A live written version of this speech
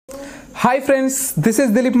Hi friends, this is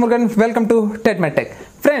Dileep Murgan. Welcome to TED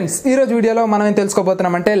friends ఈరోజు వీడియోలో మనం ఏం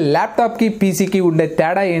తెలుసుకోబోతున్నామంటే ల్యాప్టాప్కి పీసీకి ఉండే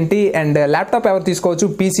తేడా ఏంటి అండ్ ల్యాప్టాప్ ఎవరు తీసుకోవచ్చు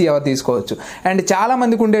పీసీ ఎవరు తీసుకోవచ్చు అండ్ చాలా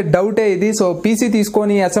మందికి ఉండే డౌటే ఇది. సో పీసీ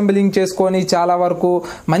తీసుకొని అసెంబ్లింగ్ చేసుకొని చాలా వరకు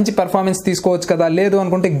మంచి పర్ఫార్మెన్స్ తీసుకోవచ్చు కదా, లేదు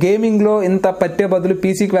అనుకుంటే గేమింగ్లో ఇంత పట్టే బదులు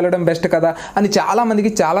పీసీకి వెళ్ళడం బెస్ట్ కదా అని చాలా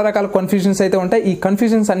మందికి చాలా రకాల కన్ఫ్యూజన్స్ అయితే ఉంటాయి. ఈ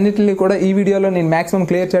కన్ఫ్యూజన్స్ అన్నిటిని కూడా ఈ వీడియోలో నేను మాక్సిమం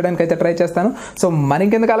క్లియర్ చేయడానికి అయితే ట్రై చేస్తాను. సో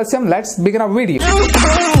మనకెందుకు ఆలస్యం, let's begin a video.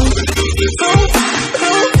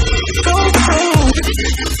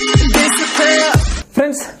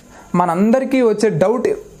 Friends, మనందరికీ వచ్చే డౌట్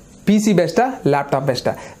పీసీ బెస్టా ల్యాప్టాప్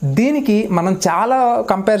బెస్టా, దీనికి మనం చాలా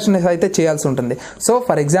కంపారిజన్స్ అయితే చేయాల్సి ఉంటుంది. సో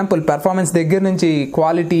ఫర్ ఎగ్జాంపుల్ పెర్ఫార్మెన్స్ దగ్గర నుంచి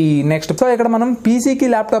క్వాలిటీ నెక్స్ట్. సో ఇక్కడ మనం పీసీకి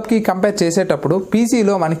ల్యాప్టాప్కి కంపేర్ చేసేటప్పుడు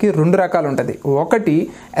పీసీలో మనకి రెండు రకాలు ఉంటుంది. ఒకటి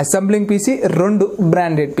అసెంబ్లింగ్ పీసీ, రెండు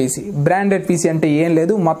బ్రాండెడ్ పీసీ. బ్రాండెడ్ పీసీ అంటే ఏం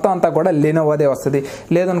లేదు, మొత్తం అంతా కూడా లెనోవోదే వస్తుంది,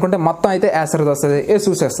 లేదనుకుంటే మొత్తం అయితే యాసర్ది వస్తుంది,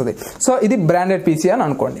 ఏసూస్ వస్తుంది. సో ఇది బ్రాండెడ్ పీసీ అని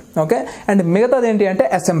అనుకోండి. ఓకే, అండ్ మిగతాది ఏంటి అంటే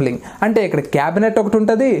అసెంబ్లింగ్. అంటే ఇక్కడ క్యాబినెట్ ఒకటి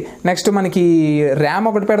ఉంటుంది, నెక్స్ట్ మనకి ర్యామ్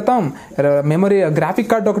ఒకటి పెడతాం, మెమరీ గ్రాఫిక్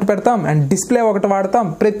కార్డ్ ఒకటి పెడతాం అండ్ డిస్ప్లే ఒకటి వాడతాం.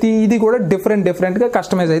 ప్రతిది కూడా డిఫరెంట్గా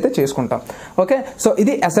కస్టమైజ్ అయితే చేసుకుంటాం. ఓకే, సో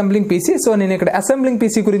ఇది అసెంబ్లింగ్ పీసీ. సో నేను ఇక్కడ అసెంబ్లింగ్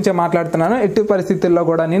పీసీ గురించే మాట్లాడుతున్నాను, ఎట్టి పరిస్థితుల్లో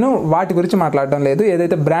కూడా నేను వాటి గురించి మాట్లాడడం లేదు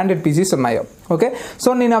ఏదైతే బ్రాండెడ్ పీసీస్ ఉన్నాయో. ఓకే,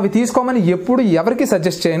 సో నేను అవి తీసుకోమని ఎప్పుడు ఎవరికి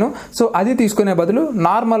సజెస్ట్ చేయను. సో అది తీసుకునే బదులు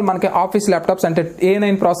నార్మల్ మనకి ఆఫీస్ ల్యాప్టాప్స్ అంటే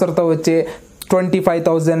A9 ప్రాసెసర్తో వచ్చే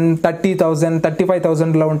 25,000, 30,000,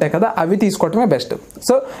 35,000లో ఉంటాయి కదా, అవి తీసుకోవటమే బెస్ట్.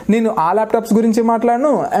 సో నేను ఆ ల్యాప్టాప్స్ గురించి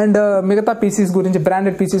మాట్లాడను అండ్ మిగతా పీసీస్ గురించి,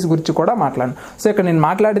 బ్రాండెడ్ పీసీస్ గురించి కూడా మాట్లాడను. సో ఇక్కడ నేను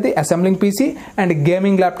మాట్లాడేది assembling PC and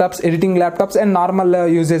gaming laptops, editing laptops and normal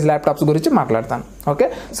usage laptops గురించి మాట్లాడతాను. ఓకే,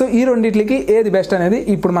 సో ఈ రెండింటికి ఏది బెస్ట్ అనేది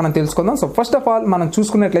ఇప్పుడు మనం తెలుసుకుందాం. సో ఫస్ట్ ఆఫ్ ఆల్ మనం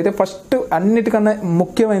చూసుకున్నట్లయితే ఫస్ట్ అన్నిటికన్నా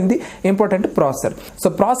ముఖ్యమైనది important processor. So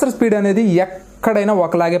processor speed అనేది ఎక్కడైనా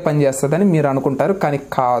ఒకలాగే పనిచేస్తుందని మీరు అనుకుంటారు, కానీ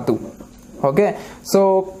కాదు. ఓకే, సో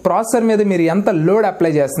ప్రాసెసర్ మీద మీరు ఎంత లోడ్ అప్లై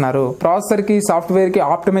చేస్తున్నారు, ప్రాసెసర్కి సాఫ్ట్వేర్కి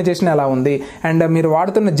ఆప్టిమైజేషన్ ఎలా ఉంది, అండ్ మీరు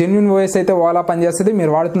వాడుతున్న జెన్యూన్ వాయిస్ అయితే ఓలా పనిచేస్తుంది,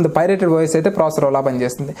 మీరు వాడుతున్న పైరేటెడ్ వాయిస్ అయితే ప్రాసెసర్ ఓలా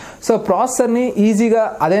పనిచేస్తుంది. సో ప్రాసెసర్ని ఈజీగా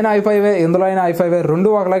అదైనా i5 ఎందులో అయినా i5 రెండు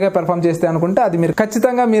ఒకలాగే పెర్ఫామ్ చేస్తే అనుకుంటే అది మీరు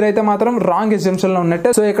ఖచ్చితంగా మీరైతే మాత్రం రాంగ్ ఎగ్జంప్షన్లో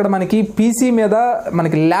ఉన్నట్టే. సో ఇక్కడ మనకి పీసీ మీద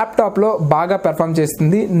మనకి ల్యాప్టాప్లో బాగా పెర్ఫామ్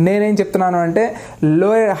చేస్తుంది. నేనేం చెప్తున్నాను అంటే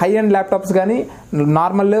హై అండ్ ల్యాప్టాప్స్ కానీ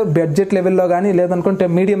నార్మల్ బడ్జెట్ లెవెల్లో కానీ లేదనుకుంటే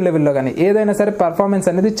మీడియం లెవెల్లో కానీ ఏదైనా సరే పర్ఫార్మెన్స్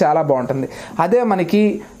అనేది చాలా బాగుంటుంది. అదే మనకి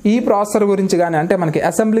ఈ ప్రాసెసర్ గురించి కానీ అంటే మనకి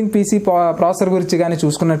అసెంబ్లింగ్ పీసీ ప్రాసెసర్ గురించి కానీ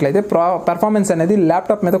చూసుకున్నట్లయితే పర్ఫార్మెన్స్ అనేది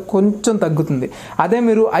ల్యాప్టాప్ మీద కొంచెం తగ్గుతుంది. అదే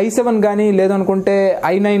మీరు i7 కానీ లేదనుకుంటే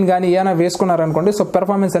i9 కానీ ఏమైనా వేసుకున్నారనుకోండి, సో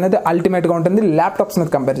పర్ఫార్మెన్స్ అనేది అల్టిమేట్గా ఉంటుంది ల్యాప్టాప్స్ మీద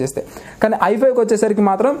కంపేర్ చేస్తే. కానీ i5కి వచ్చేసరికి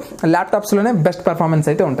మాత్రం ల్యాప్టాప్స్లోనే బెస్ట్ పర్ఫార్మెన్స్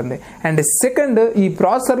అయితే ఉంటుంది. అండ్ సెకండ్, ఈ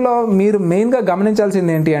ప్రాసెసర్లో మీరు మెయిన్గా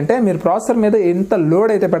గమనించాల్సింది ఏంటి అంటే మీరు ప్రాసెసర్ మీద ఎంత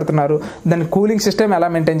లోడ్ అయితే పెడుతున్నారు, దాని కూలింగ్ సిస్టమ్ ఎలా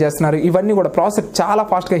మెయింటైన్ చేస్తున్నారు, ఇవన్నీ కూడా ప్రాసెసర్ చాలా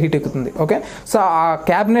ఫాస్ట్గా హీట్ ఎక్కుతుంది. ఓకే, సో ఆ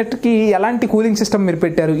క్యాబినెట్కి ఎలాంటి కూలింగ్ సిస్టమ్ మీరు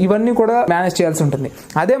పెట్టారు, ఇవన్నీ కూడా మేనేజ్ చేయాల్సి ఉంటుంది.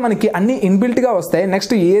 అదే మనకి అన్ని ఇన్బిల్ట్గా వస్తాయి.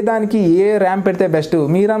 నెక్స్ట్ ఏ దానికి ఏ ర్యామ్ పెడితే బెస్ట్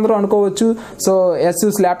మీరందరూ అనుకోవచ్చు. సో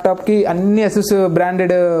ఎస్యూస్ ల్యాప్టాప్కి అన్ని ఎస్యూస్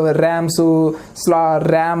branded rams,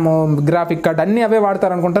 RAM, graphic card అన్నీ అవే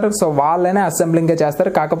వాడతారు అనుకుంటారు. సో వాళ్ళైనా అసెంబ్లింగే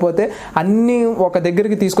చేస్తారు. కాకపోతే అన్ని ఒక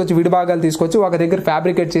దగ్గరికి తీసుకొచ్చి విడిభాగాలు తీసుకొచ్చి ఒక దగ్గర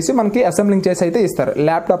ఫ్యాబ్రికేట్ చేసి మనకి అసెంబ్లింగ్ చేసి అయితే ఇస్తారు.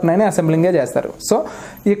 ల్యాప్టాప్ నైనా అసెంబ్లింగే చేస్తారు. సో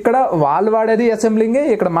ఇక్కడ వాళ్ళు వాడేది అసెంబ్లింగే,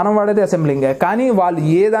 ఇక్కడ మనం వాడేది అసెంబ్లింగే. కానీ వాళ్ళు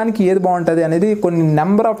ఏ దానికి ఏది బాగుంటుంది అనేది కొన్ని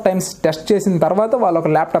నెంబర్ ఆఫ్ టైమ్స్ టెస్ట్ చేసిన తర్వాత వాళ్ళు ఒక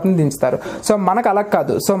ల్యాప్టాప్ని దించుతారు. సో మనకు అలా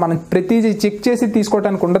కాదు. సో మనం ప్రతిదీ చెక్ చేసి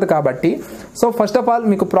తీసుకోవడానికి ఉండదు. కాబట్టి సో ఫస్ట్ ఆఫ్ ఆల్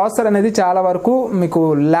మీకు ప్రాసెసర్ అనేది చాలా వరకు మీకు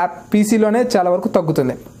పీసీలోనే చాలా వరకు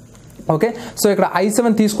తగ్గుతుంది. ఓకే, సో ఇక్కడ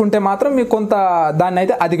i7 తీసుకుంటే మాత్రం మీకు కొంత దాన్ని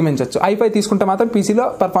అయితే అధిగమించవచ్చు. i5 తీసుకుంటే మాత్రం పీసీలో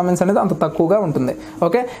పర్ఫార్మెన్స్ అనేది అంత తక్కువగా ఉంటుంది.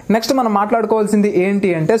 ఓకే, నెక్స్ట్ మనం మాట్లాడుకోవాల్సింది ఏంటి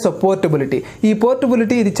అంటే సో పోర్టబిలిటీ. ఈ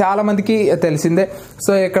పోర్టబిలిటీ ఇది చాలా మందికి తెలిసిందే.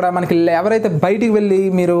 సో ఇక్కడ మనకి ఎవరైతే బయటికి వెళ్ళి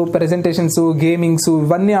మీరు ప్రెజెంటేషన్స్, గేమింగ్స్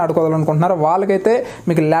ఇవన్నీ ఆడుకోవాలనుకుంటున్నారో వాళ్ళకైతే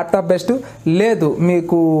మీకు ల్యాప్టాప్ బెస్ట్. లేదు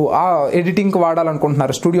మీకు ఎడిటింగ్కి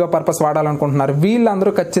వాడాలనుకుంటున్నారు, స్టూడియో పర్పస్ వాడాలనుకుంటున్నారు,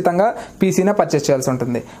 వీళ్ళందరూ ఖచ్చితంగా పీసీనే పర్చేస్ చేయాల్సి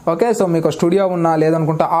ఉంటుంది. ఓకే, సో మీకు స్టూడియో ఉన్నా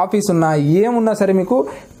లేదనుకుంటే ఆఫీస్ ఉన్నా ఏమున్నా సరే మీకు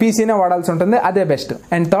పీసీనే వాడాల్సి ఉంటుంది, అదే బెస్ట్.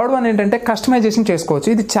 అండ్ థర్డ్ వన్ ఏంటంటే కస్టమైజేషన్ చేసుకోవచ్చు.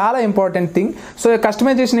 ఇది చాలా ఇంపార్టెంట్ థింగ్. సో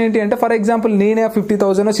కస్టమైజేషన్ ఏంటి అంటే ఫర్ ఎగ్జాంపుల్ నేనే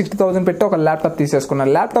 50,000 60,000 పెట్టి ఒక ల్యాప్టాప్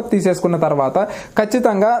తీసేసుకున్నాను. ల్యాప్టాప్ తీసేసుకున్న తర్వాత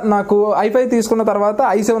ఖచ్చితంగా నాకు i5 తీసుకున్న తర్వాత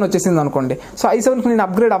i7 వచ్చేసింది అనుకోండి. సో i7కి నేను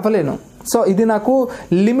అప్గ్రేడ్ అవ్వలేను. సో ఇది నాకు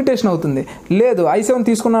లిమిటేషన్ అవుతుంది. లేదు i7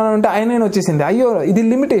 తీసుకున్నాను అంటే i9 వచ్చేసింది, అయ్యో ఇది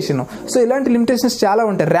లిమిటేషన్. సో ఇలాంటి లిమిటేషన్స్ చాలా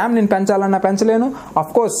ఉంటాయి. ర్యామ్ నేను పెంచాలన్నా పెంచలేను,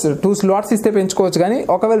 అఫ్ కోర్స్ 2 స్లాట్స్ ఇస్తే పెంచుకోవచ్చు, కానీ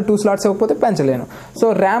ఒకవేళ 2 స్లాట్స్ ఇవ్వకపోతే పెంచలేను. సో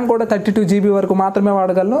ర్యామ్ కూడా 32 GB వరకు మాత్రమే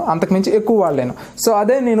వాడగలను, అంతకుమించి ఎక్కువ వాడలేను. సో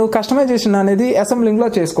అదే నేను కస్టమైజేషన్ అనేది అసెంబ్లింగ్లో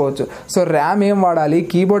చేసుకోవచ్చు. సో ర్యామ్ ఏం వాడాలి,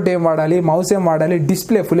 కీబోర్డ్ ఏం వాడాలి, మౌస్ ఏం వాడాలి,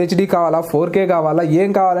 డిస్ప్లే ఫుల్ హెచ్డీ కావాలా, 4K కావాలా, ఏం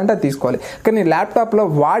కావాలంటే అది తీసుకోవాలి. కానీ ల్యాప్టాప్లో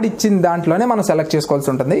వాడిచ్చిన దాంట్లోనే మనం సెలెక్ట్ చేసుకోవాల్సి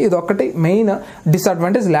ఉంటుంది. ఇది ఒకటి మెయిన్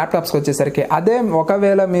డిసడ్వాంటేజ్ ల్యాప్టాప్స్కి వచ్చేసరికి. అదే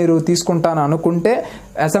ఒకవేళ మీరు తీసుకుంటాను అనుకుంటే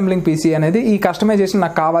అసెంబ్లింగ్ పీసీ అనేది ఈ కస్టమైజేషన్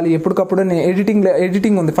నాకు కావాలి, ఎప్పటికప్పుడు నేను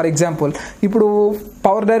ఎడిటింగ్ ఉంది. ఫర్ ఎగ్జాంపుల్ ఇప్పుడు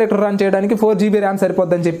పవర్ డైరెక్టర్ రన్ చేయడానికి 4 GB ర్యామ్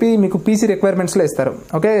సరిపోద్దని చెప్పి మీకు పీసీ రిక్వైర్మెంట్స్లో ఇస్తారు,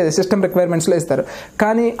 ఓకే, సిస్టమ్ రిక్వైర్మెంట్స్లో ఇస్తారు.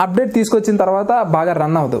 కానీ అప్డేట్ తీసుకొచ్చిన తర్వాత బాగా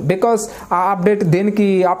రన్ అవ్వదు. బికాస్ ఆ అప్డేట్ దేనికి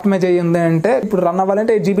ఆప్టిమైజ్ అయ్యింది అంటే ఇప్పుడు రన్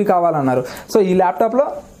అవ్వాలంటే 8 GB కావాలన్నారు. సో ఈ ల్యాప్టాప్లో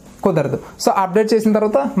కుదరదు. సో అప్డేట్ చేసిన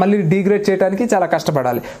తర్వాత మళ్ళీ డిగ్రేడ్ చేయడానికి చాలా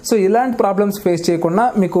కష్టపడాలి. సో ఇలాంటి ప్రాబ్లమ్స్ ఫేస్ చేయకుండా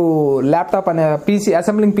మీకు ల్యాప్టాప్ అనే పీసీ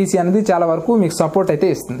అసెంబ్లింగ్ పీసీ అనేది చాలా వరకు మీకు సపోర్ట్ అయితే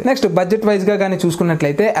ఇస్తుంది. నెక్స్ట్ బడ్జెట్ వైజ్గా కానీ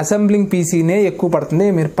చూసుకున్నట్లయితే అసెంబ్లింగ్ పీసీనే ఎక్కువ పడుతుంది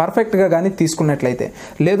మీరు పర్ఫెక్ట్గా కానీ తీసుకున్నట్లయితే.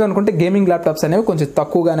 లేదు అనుకుంటే గేమింగ్ ల్యాప్టాప్స్ అనేవి కొంచెం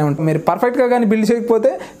తక్కువగానే ఉంటుంది. మీరు పర్ఫెక్ట్గా కానీ బిల్డ్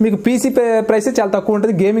చేయకపోతే మీకు పీసీ ప్రైస్ చాలా తక్కువ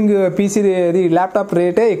ఉంటుంది, గేమింగ్ పీసీ ల్యాప్టాప్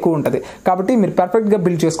రేటే ఎక్కువ ఉంటుంది. కాబట్టి మీరు పర్ఫెక్ట్గా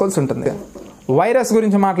బిల్డ్ చేసుకోవాల్సి ఉంటుంది. వైరస్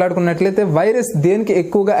గురించి మాట్లాడుకున్నట్లయితే వైరస్ దేనికి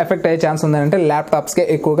ఎక్కువగా ఎఫెక్ట్ అయ్యే ఛాన్స్ ఉంది అంటే ల్యాప్టాప్స్కే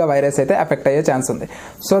ఎక్కువగా వైరస్ అయితే ఎఫెక్ట్ అయ్యే ఛాన్స్ ఉంది.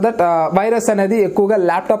 సో దట్ వైరస్ అనేది ఎక్కువగా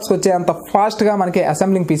ల్యాప్టాప్స్కి వచ్చే అంత ఫాస్ట్గా మనకి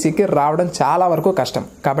అసెంబ్లింగ్ పీసీకి రావడం చాలా వరకు కష్టం.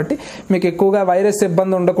 కాబట్టి మీకు ఎక్కువగా వైరస్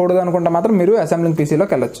ఇబ్బంది ఉండకూడదు అనుకుంటే మాత్రం మీరు అసెంబ్లింగ్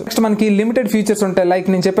పీసీలోకి వెళ్ళొచ్చు. నెక్స్ట్ మనకి లిమిటెడ్ ఫీచర్స్ ఉంటాయి. లైక్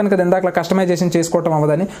నేను చెప్పాను కదా ఇందాక కస్టమైజేషన్ చేసుకోవటం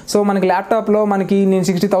అవ్వదని. సో మనకి ల్యాప్టాప్లో మనకి నేను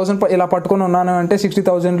 60,000 ఇలా పట్టుకొని ఉన్నాను అంటే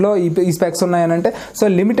 60,000లో ఈ స్పెక్స్ ఉన్నాయనంటే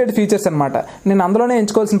సో లిమిటెడ్ ఫీచర్స్ అనమాట. నేను అందులోనే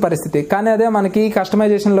ఎంచుకోవాల్సిన పరిస్థితి. కానీ అదే మనకి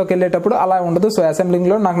కస్టమైజేషన్లోకి వెళ్ళేటప్పుడు అలా ఉండదు. సో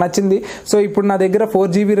అసెంబ్లింగ్లో నాకు నచ్చింది, సో ఇప్పుడు నా దగ్గర 4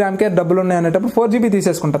 GB ర్యామ్కే డబ్బులు ఉన్నాయి అనేటప్పుడు 4 GB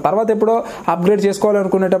తీసేసుకుంటా. తర్వాత ఎప్పుడో అప్గ్రేడ్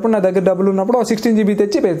చేసుకోవాలనుకునేటప్పుడు నా దగ్గర డబ్బులు ఉన్నప్పుడు 16 GB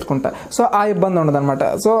తెచ్చి పెట్టుకుంటా. సో ఆ ఇబ్బంది ఉండదు అనమాట.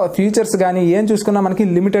 సో ఫీచర్స్ కానీ ఏం చూసుకున్నా మనకి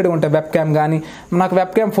లిమిటెడ్గా ఉంటాయి. వెబ్ క్యామ్ కానీ నాకు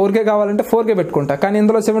వెబ్ క్యామ్ 4K కావాలంటే 4K పెట్టుకుంటా, కానీ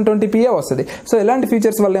ఇందులో 720p వస్తుంది. సో ఇలాంటి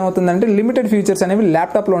ఫీచర్స్ వల్ల ఏమవుతుందంటే లిమిటెడ్ ఫీచర్స్ అనేవి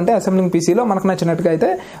ల్యాప్టాప్లో ఉంటే అసెంబ్లింగ్ పీసీలో మనకు నచ్చినట్టుగా అయితే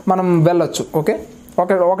మనం వెళ్ళొచ్చు. ఓకే,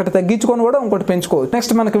 ఒకటి తగ్గించుకొని కూడా ఇంకోటి పెంచుకోవచ్చు.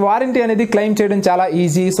 నెక్స్ట్ మనకి వారంటీ అనేది క్లెయిమ్ చేయడం చాలా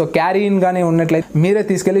ఈజీ. సో క్యారీ ఇన్ గానీ ఉన్నట్లయితే మీరే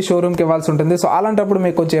తీసుకెళ్లి షోరూమ్కి ఇవ్వాల్సి ఉంటుంది. సో అలాంటప్పుడు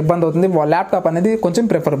మీకు కొంచెం ఇబ్బంది అవుతుంది. ల్యాప్టాప్ అనేది కొంచెం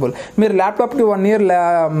ప్రిఫరబుల్. మీరు ల్యాప్టాప్కి 1 year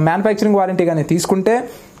మ్యానుఫ్యాక్చరింగ్ వారంటీ కానీ తీసుకుంటే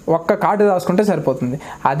ఒక్క కార్డు రాసుకుంటే సరిపోతుంది.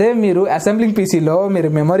 అదే మీరు అసెంబ్లింగ్ పీసీలో మీరు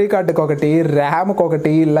మెమరీ కార్డుకి ఒకటి, ర్యామ్కి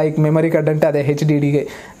ఒకటి, లైక్ మెమరీ కార్డ్ అంటే అదే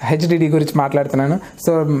హెచ్డిడి గురించి మాట్లాడుతున్నాను.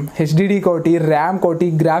 సో హెచ్డిడికి ఒకటి, ర్యామ్కి ఒకటి,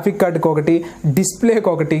 గ్రాఫిక్ కార్డుకి ఒకటి, డిస్ప్లేకి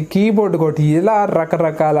ఒకటి, కీబోర్డ్కి ఒకటి, ఇలా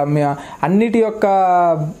రకరకాల అన్నిటి యొక్క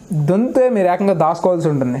దొంతే మీరు ఏకంగా దాచుకోవాల్సి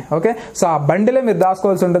ఉంటుంది. ఓకే, సో ఆ బండిలే మీరు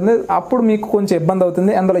దాచుకోవాల్సి ఉంటుంది. అప్పుడు మీకు కొంచెం ఇబ్బంది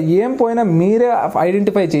అవుతుంది. అందులో ఏం పోయినా మీరే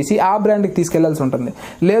ఐడెంటిఫై చేసి ఆ బ్రాండ్కి తీసుకెళ్లాల్సి ఉంటుంది.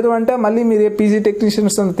 లేదు అంటే మళ్ళీ మీరు పీసీ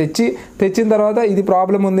టెక్నీషియన్స్ తెచ్చిన తర్వాత ఇది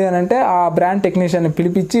ప్రాబ్లం ఉంది అని అంటే ఆ బ్రాండ్ టెక్నీషియన్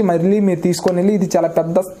పిలిపించి మళ్ళీ మీరు తీసుకొని వెళ్ళి ఇది చాలా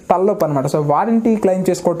పెద్ద తలనొప్పి అనమాట. సో వారంటీ క్లెయిమ్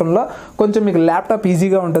చేసుకోవడంలో కొంచెం మీకు ల్యాప్టాప్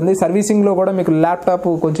ఈజీగా ఉంటుంది. సర్వీసింగ్లో కూడా మీకు ల్యాప్టాప్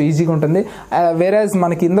కొంచెం ఈజీగా ఉంటుంది. వేరేజ్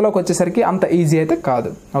మనకి ఇందులోకి వచ్చేసరికి అంత ఈజీ అయితే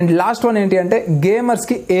కాదు. అండ్ లాస్ట్ వన్ ఏంటి అంటే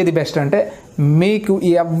గేమర్స్కి ఏది బెస్ట్ అంటే మీకు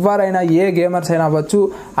ఎవరైనా ఏ గేమర్స్ అయినా అవ్వచ్చు,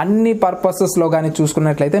 అన్ని పర్పసెస్లో కానీ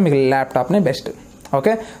చూసుకున్నట్లయితే మీకు ల్యాప్టాప్నే బెస్ట్.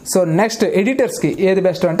 ఓకే, సో నెక్స్ట్ ఎడిటర్స్కి ఏది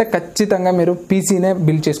బెస్ట్ అంటే ఖచ్చితంగా మీరు పీసీనే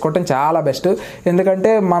బిల్డ్ చేసుకోవటం చాలా బెస్ట్.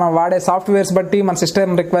 ఎందుకంటే మనం వాడే సాఫ్ట్వేర్స్ బట్టి మన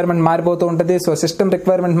సిస్టమ్ రిక్వైర్మెంట్ మారిపోతూ ఉంటుంది. సో సిస్టమ్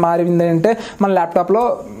రిక్వైర్మెంట్ మారింది అంటే మన ల్యాప్టాప్లో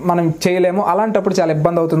మనం చేయలేము, అలాంటప్పుడు చాలా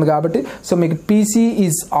ఇబ్బంది అవుతుంది. కాబట్టి సో మీకు PC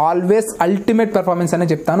is always ultimate performance అనే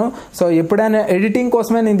చెప్తాను. సో ఎప్పుడైనా ఎడిటింగ్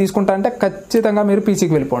కోసమే నేను తీసుకుంటా అంటే ఖచ్చితంగా మీరు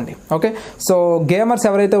పీసీకి వెళ్ళిపోండి. ఓకే, సో గేమర్స్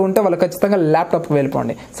ఎవరైతే ఉంటే వాళ్ళు ఖచ్చితంగా ల్యాప్టాప్కి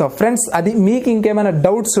వెళ్ళిపోండి. సో ఫ్రెండ్స్, అది మీకు ఇంకేమైనా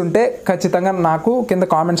డౌట్స్ ఉంటే ఖచ్చితంగా నాకు కింద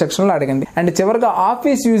కామెంట్ సెక్షన్లో అడగండి. అండ్ చివరిగా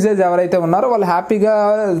ఆఫీస్ యూజేజ్ ఎవరైతే ఉన్నారో వాళ్ళు హ్యాపీగా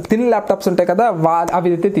థిన్ ల్యాప్టాప్స్ ఉంటాయి కదా,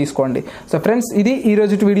 అవి అయితే తీసుకోండి. సో ఫ్రెండ్స్, ఇది ఈ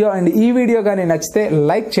రోజు వీడియో. అండ్ ఈ వీడియో కానీ నచ్చితే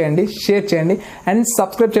లైక్ చేయండి, షేర్ చేయండి అండ్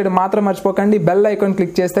సబ్స్క్రైబ్ చేయడం మాత్రం మర్చిపోకండి. బెల్ ఐకాన్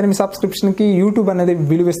క్లిక్ చేస్తే మీ సబ్స్క్రిప్షన్కి యూట్యూబ్ అనేది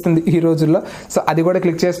విలువిస్తుంది ఈ రోజుల్లో. సో అది కూడా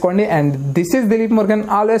క్లిక్ చేసుకోండి. And this is Dilip Murugan.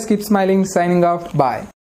 Always keep smiling. Signing off. Bye.